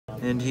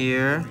and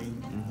here.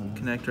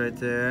 Connect right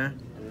there.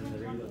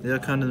 They'll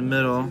come to the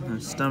middle, and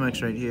his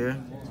stomach's right here.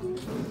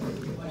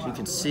 As you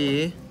can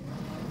see,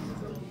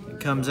 it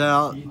comes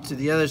out to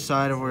the other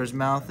side of where his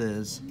mouth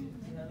is.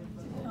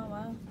 Oh,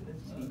 wow.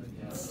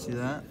 See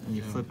that? And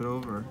you flip it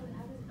over.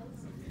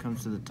 It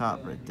comes to the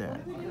top right there.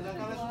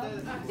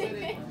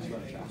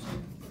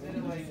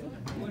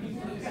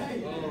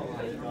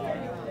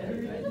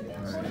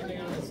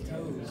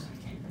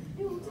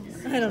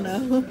 I don't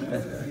know.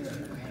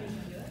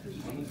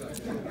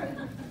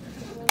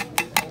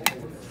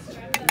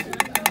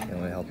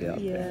 Can we help you out?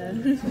 Yeah.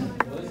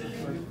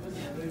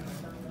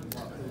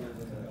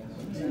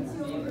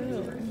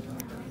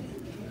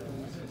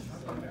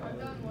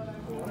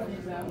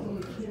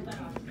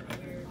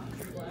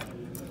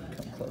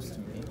 Come close to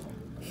me.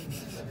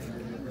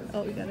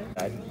 Oh, we got it.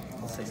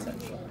 I'll say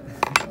central.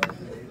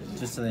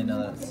 Just so they know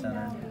that it's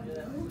center.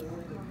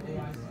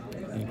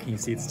 And can you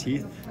see its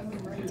teeth?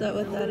 Is that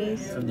what that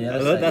is? From the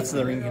other side. That's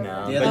the ring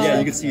canal. The But other yeah, side.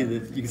 you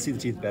can see the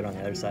teeth better on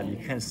the other side. You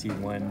can kind of see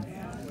one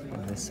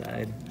on this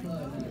side.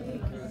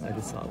 I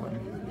just saw one.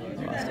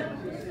 I lost it.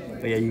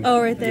 But yeah, you.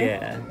 Oh, right there?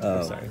 Yeah.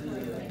 Oh. Sorry.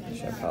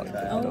 Should I probably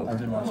Oh. I've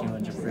been watching a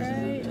bunch of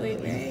prison. Wait.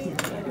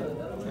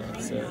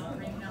 So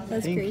I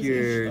That's think crazy.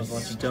 your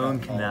stone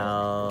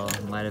canal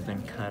might have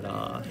been cut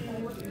off.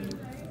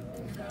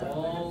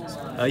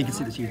 Oh, you can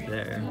see the teeth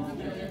there.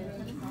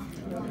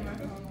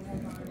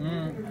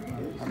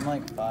 I'm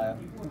like 5.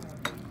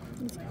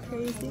 It's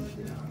crazy.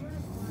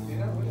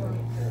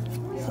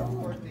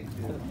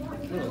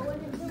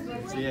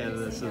 So yeah,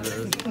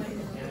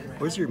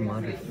 where's your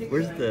moderate?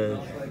 Where's the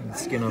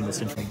skin on the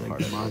central part?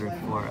 The moderate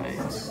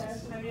fluorides.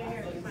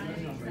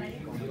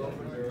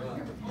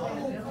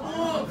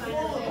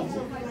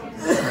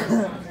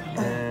 I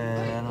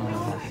don't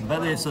know.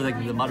 But yeah, so like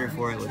the moderate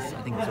fluoride was,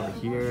 I think, it was over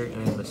here,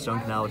 and then the stone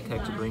canal would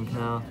connect to the ring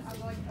canal,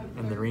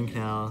 and the ring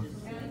canal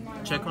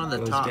Check one of the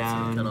goes tops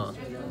down and cut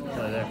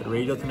off. the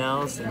radial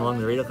canals, and along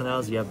the radial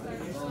canals you have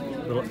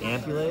little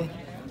ampullae,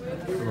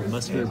 little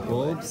muscular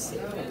bulbs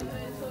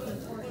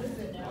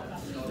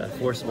that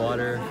force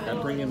water,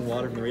 that bring in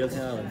water from the radial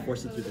canal and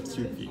force it through the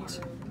tube feet.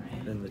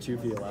 Then the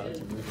tube feet allow it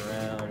to move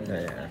around,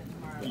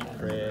 eat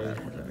prey,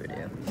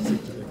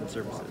 stick to different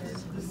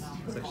surfaces,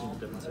 section of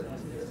different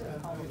surfaces.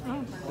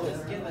 Oh.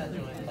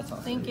 That's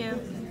awesome. Thank you.